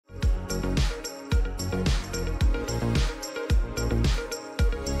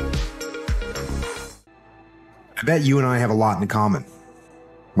bet you and I have a lot in common.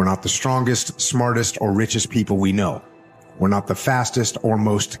 We're not the strongest, smartest, or richest people we know. We're not the fastest or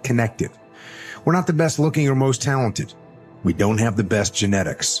most connected. We're not the best looking or most talented. We don't have the best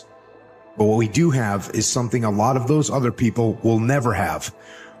genetics. But what we do have is something a lot of those other people will never have: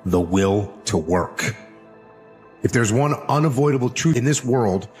 the will to work. If there's one unavoidable truth in this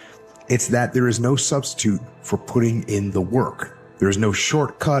world, it's that there is no substitute for putting in the work. There is no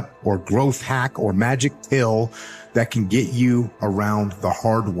shortcut or growth hack or magic pill that can get you around the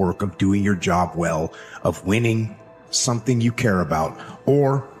hard work of doing your job well, of winning something you care about,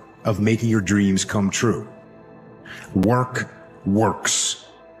 or of making your dreams come true. Work works.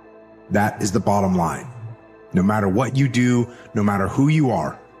 That is the bottom line. No matter what you do, no matter who you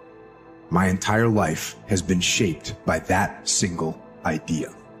are, my entire life has been shaped by that single idea.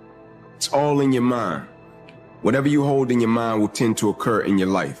 It's all in your mind. Whatever you hold in your mind will tend to occur in your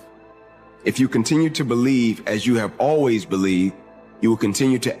life. If you continue to believe as you have always believed, you will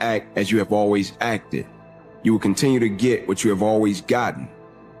continue to act as you have always acted. You will continue to get what you have always gotten.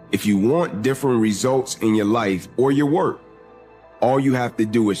 If you want different results in your life or your work, all you have to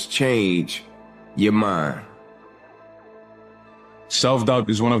do is change your mind. Self-doubt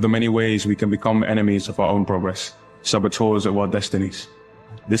is one of the many ways we can become enemies of our own progress, saboteurs of our destinies.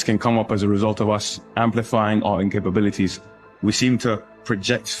 This can come up as a result of us amplifying our incapabilities. We seem to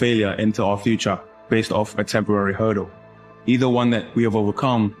project failure into our future based off a temporary hurdle, either one that we have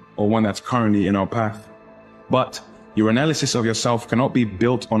overcome or one that's currently in our path. But your analysis of yourself cannot be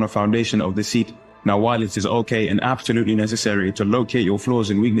built on a foundation of deceit. Now, while it is okay and absolutely necessary to locate your flaws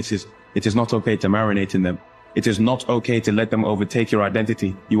and weaknesses, it is not okay to marinate in them. It is not okay to let them overtake your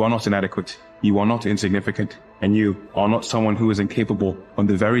identity. You are not inadequate. You are not insignificant. And you are not someone who is incapable of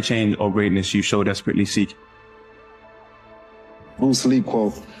the very change or greatness you so desperately seek. Bruce Lee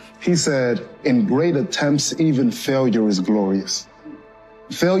quote. He said, "In great attempts, even failure is glorious."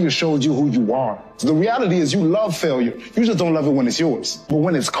 Failure shows you who you are. So the reality is you love failure. You just don't love it when it's yours. But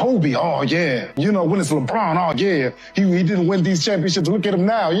when it's Kobe, oh yeah. You know, when it's LeBron, oh yeah. He didn't win these championships. Look at him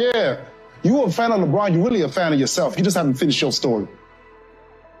now, yeah. You a fan of LeBron, you're really a fan of yourself. You just haven't finished your story.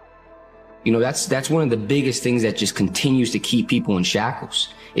 You know, that's one of the biggest things that just continues to keep people in shackles,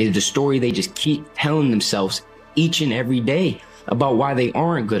 is the story they just keep telling themselves each and every day about why they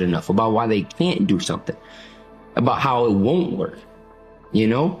aren't good enough, about why they can't do something, about how it won't work, you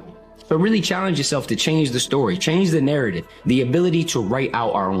know? So really challenge yourself to change the story, change the narrative, the ability to write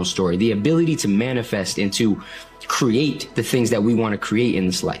out our own story, the ability to manifest and to create the things that we want to create in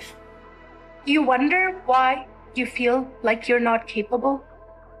this life. Do you wonder why you feel like you're not capable?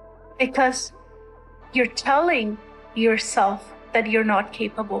 Because you're telling yourself that you're not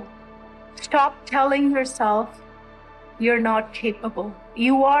capable. Stop telling yourself you're not capable.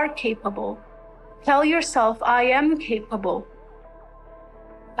 You are capable. Tell yourself, I am capable.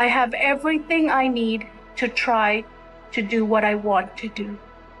 I have everything I need to try to do what I want to do.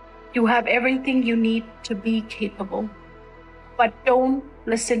 You have everything you need to be capable. But don't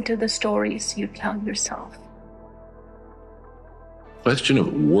listen to the stories you tell yourself. Question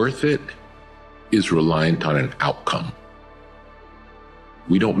of worth it is reliant on an outcome.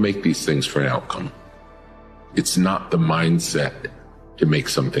 We don't make these things for an outcome. It's not the mindset to make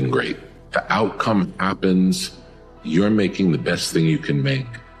something great. The outcome happens, you're making the best thing you can make.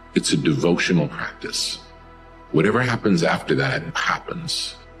 It's a devotional practice. Whatever happens after that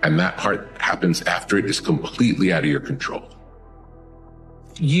happens. And that part happens after it is completely out of your control.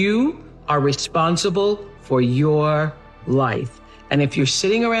 You are responsible for your life. And if you're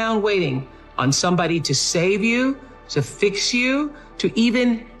sitting around waiting on somebody to save you, to fix you, to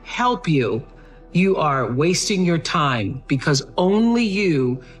even help you, you are wasting your time, because only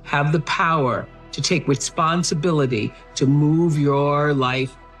you have the power to take responsibility to move your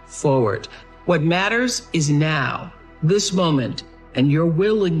life forward. What matters is now, this moment, and your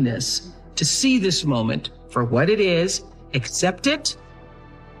willingness to see this moment for what it is, accept it,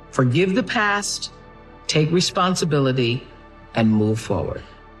 forgive the past, take responsibility, and move forward.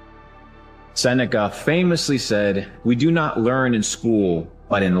 Seneca famously said, "We do not learn in school,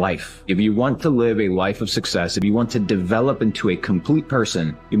 but in life." If you want to live a life of success, if you want to develop into a complete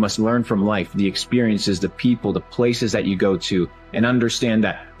person, you must learn from life, the experiences, the people, the places that you go to, and understand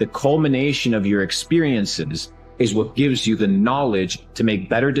that the culmination of your experiences is what gives you the knowledge to make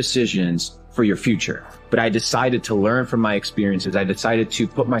better decisions for your future. But I decided to learn from my experiences. I decided to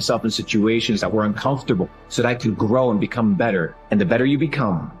put myself in situations that were uncomfortable so that I could grow and become better. And the better you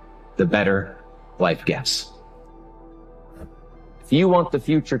become, the better life gets. If you want the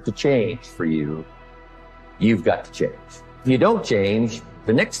future to change for you, you've got to change. If you don't change,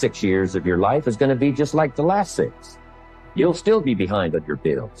 The next 6 years of your life is going to be just like the last 6. You'll still be behind on your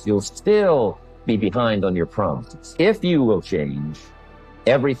bills. You'll still be behind on your promises. If you will change,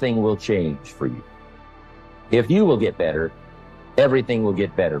 everything will change for you. If you will get better, everything will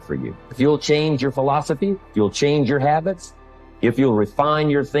get better for you. If you'll change your philosophy, if you'll change your habits, if you'll refine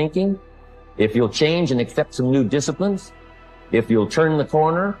your thinking, if you'll change and accept some new disciplines, if you'll turn the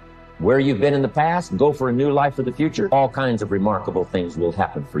corner where you've been in the past, go for a new life for the future, all kinds of remarkable things will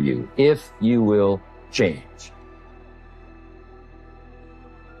happen for you if you will change.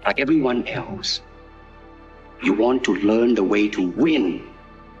 Like everyone else, you want to learn the way to win,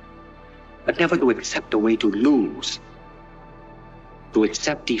 but never to accept the way to lose. To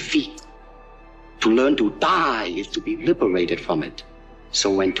accept defeat, to learn to die is to be liberated from it. So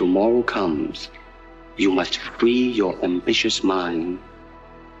when tomorrow comes, you must free your ambitious mind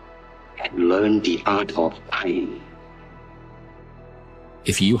and learn the art of dying.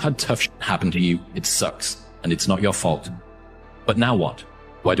 If you had tough shit happen to you, it sucks, and it's not your fault. But now what?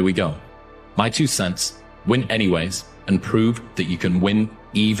 Where do we go? My 2 cents, win anyways, and prove that you can win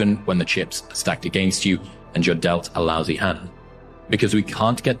even when the chips are stacked against you and you're dealt a lousy hand. Because we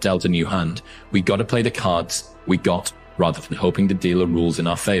can't get dealt a new hand, we gotta play the cards we got rather than hoping the dealer rules in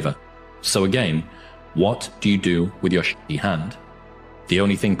our favor. So again, what do you do with your shitty hand? The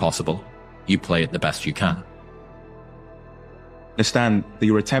only thing possible, you play it the best you can. Understand that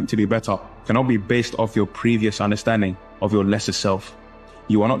your attempt to be better cannot be based off your previous understanding of your lesser self.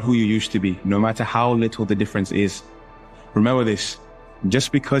 You are not who you used to be, no matter how little the difference is. Remember this,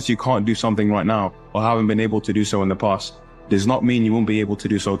 just because you can't do something right now or haven't been able to do so in the past, does not mean you won't be able to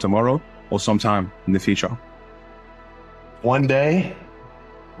do so tomorrow or sometime in the future. One day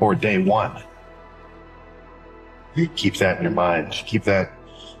or day one. Keep that in your mind. Keep that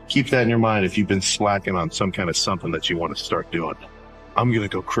in your mind if you've been slacking on some kind of something that you want to start doing. I'm going to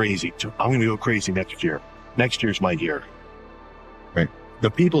go crazy. I'm going to go crazy next year. Next year's my year. Right.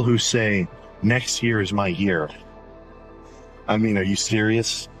 The people who say next year is my year. I mean, are you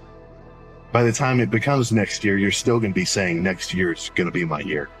serious? By the time it becomes next year, you're still going to be saying next year is going to be my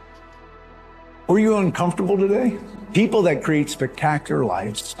year. Were you uncomfortable today? People that create spectacular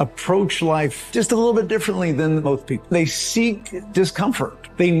lives approach life just a little bit differently than most people. They seek discomfort.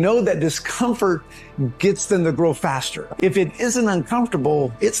 They know that discomfort gets them to grow faster. If it isn't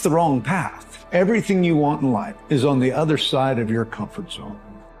uncomfortable, it's the wrong path. Everything you want in life is on the other side of your comfort zone.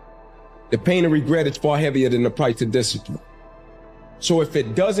 The pain and regret is far heavier than the price of discipline. So if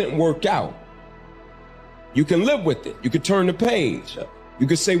it doesn't work out, you can live with it. You can turn the page. You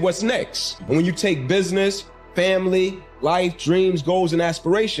can say what's next. And when you take business, family, life, dreams, goals, and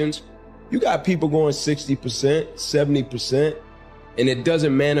aspirations, you got people going 60%, 70%, and it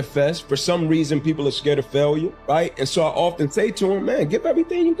doesn't manifest. For some reason, people are scared of failure, right? And so I often say to them, man, give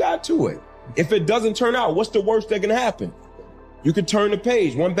everything you got to it. If it doesn't turn out, what's the worst that can happen? You can turn the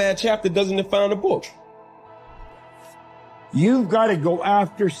page. One bad chapter doesn't define the book. You've got to go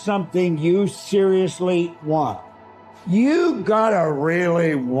after something you seriously want. You gotta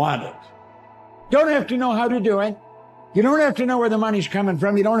really want it. Don't have to know how to do it. You don't have to know where the money's coming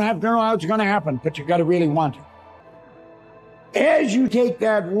from. You don't have to know how it's gonna happen, but you gotta really want it. As you take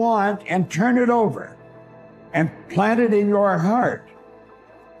that want and turn it over and plant it in your heart,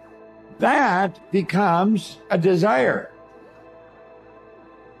 that becomes a desire.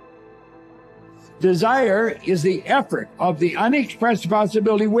 Desire is the effort of the unexpressed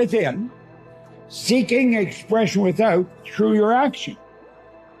possibility within, seeking expression without through your action.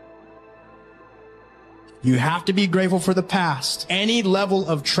 You have to be grateful for the past. Any level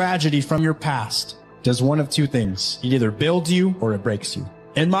of tragedy from your past does one of two things. It either builds you or it breaks you.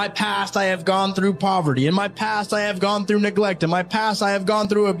 In my past, I have gone through poverty. In my past, I have gone through neglect. In my past, I have gone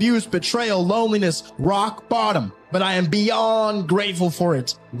through abuse, betrayal, loneliness, rock bottom. But I am beyond grateful for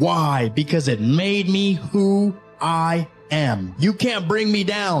it. Why? Because it made me who I am. You can't bring me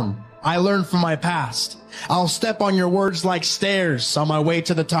down. I learned from my past. I'll step on your words like stairs on my way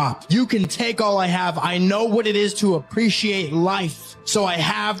to the top. You can take all I have. I know what it is to appreciate life. So I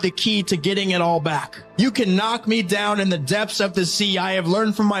have the key to getting it all back. You can knock me down in the depths of the sea. I have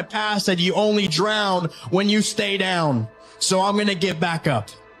learned from my past that you only drown when you stay down. So I'm going to get back up.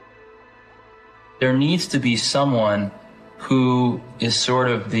 There needs to be someone who is sort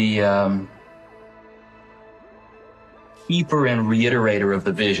of the keeper and reiterator of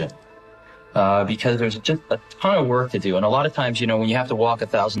the vision. Because there's just a ton of work to do. And a lot of times, you know, when you have to walk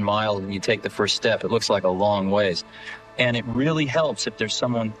 1,000 miles and you take the first step, it looks like a long ways. And it really helps if there's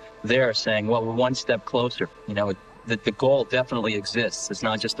someone there saying, well, we're one step closer. You know, that the goal definitely exists. It's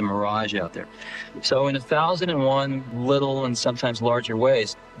not just a mirage out there. So in 1,001 little and sometimes larger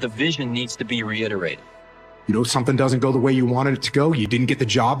ways, the vision needs to be reiterated. You know, something doesn't go the way you wanted it to go. You didn't get the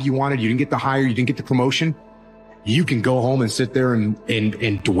job you wanted. You didn't get the hire. You didn't get the promotion. You can go home and sit there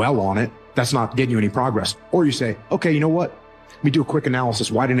and dwell on it. That's not getting you any progress. Or you say, okay, you know what? Let me do a quick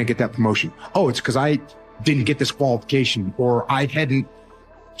analysis. Why didn't I get that promotion? Oh, it's because I didn't get this qualification, or I hadn't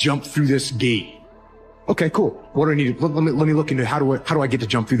jumped through this gate. Okay, cool. What do I need? Let me look into how do I get to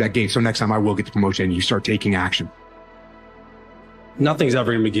jump through that gate so next time I will get the promotion, and you start taking action. Nothing's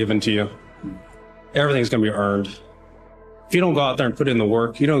ever going to be given to you. Everything's going to be earned. If you don't go out there and put in the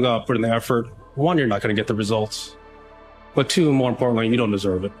work, you don't go out and put in the effort, one, you're not going to get the results. But two, more importantly, you don't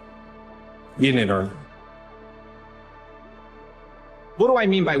deserve it. You didn't earn it. What do I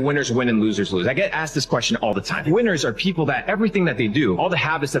mean by winners win and losers lose? I get asked this question all the time. Winners are people that everything that they do, all the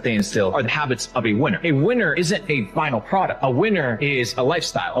habits that they instill are the habits of a winner. A winner isn't a final product. A winner is a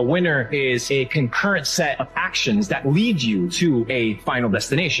lifestyle. A winner is a concurrent set of actions that lead you to a final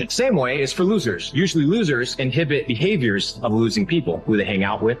destination. Same way is for losers. Usually losers inhibit behaviors of losing people, who they hang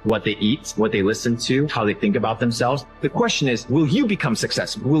out with, what they eat, what they listen to, how they think about themselves. The question is, will you become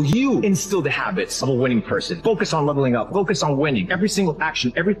successful? Will you instill the habits of a winning person? Focus on leveling up. Focus on winning. Every single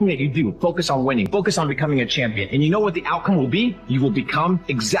action, everything that you do, focus on winning, focus on becoming a champion. And you know what the outcome will be? You will become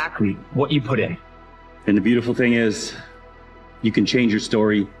exactly what you put in. And the beautiful thing is, you can change your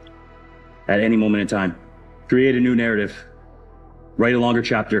story at any moment in time. Create a new narrative, write a longer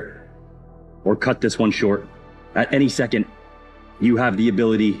chapter, or cut this one short. At any second, you have the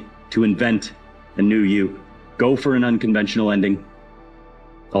ability to invent a new you. Go for an unconventional ending.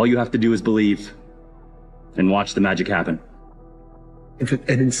 All you have to do is believe and watch the magic happen. It's an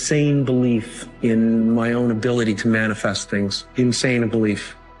insane belief in my own ability to manifest things. Insane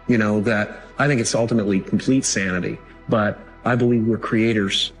belief, you know, that I think it's ultimately complete sanity. But I believe we're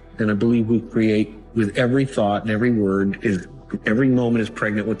creators, and I believe we create with every thought and every word. Every moment is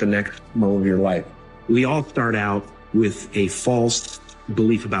pregnant with the next moment of your life. We all start out with a false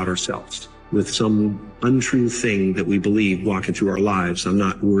belief about ourselves, with some untrue thing that we believe walking through our lives. I'm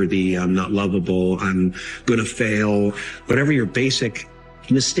not worthy, I'm not lovable, I'm gonna fail. Whatever your basic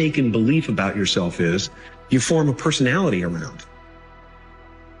mistaken belief about yourself is, you form a personality around.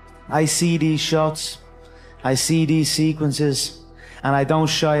 I see these shots, I see these sequences, and I don't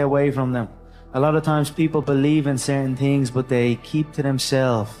shy away from them. A lot of times people believe in certain things, but they keep to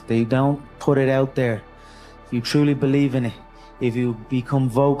themselves. They don't put it out there. If you truly believe in it, if you become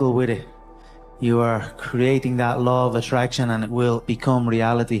vocal with it, you are creating that law of attraction, and it will become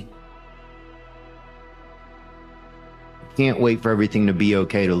reality. Can't wait for everything to be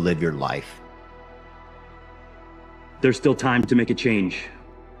okay to live your life. There's still time to make a change.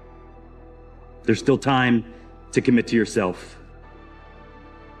 There's still time to commit to yourself.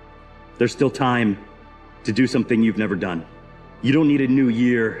 There's still time to do something you've never done. You don't need a new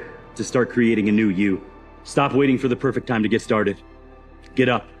year to start creating a new you. Stop waiting for the perfect time to get started. Get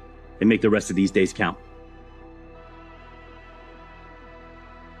up and make the rest of these days count.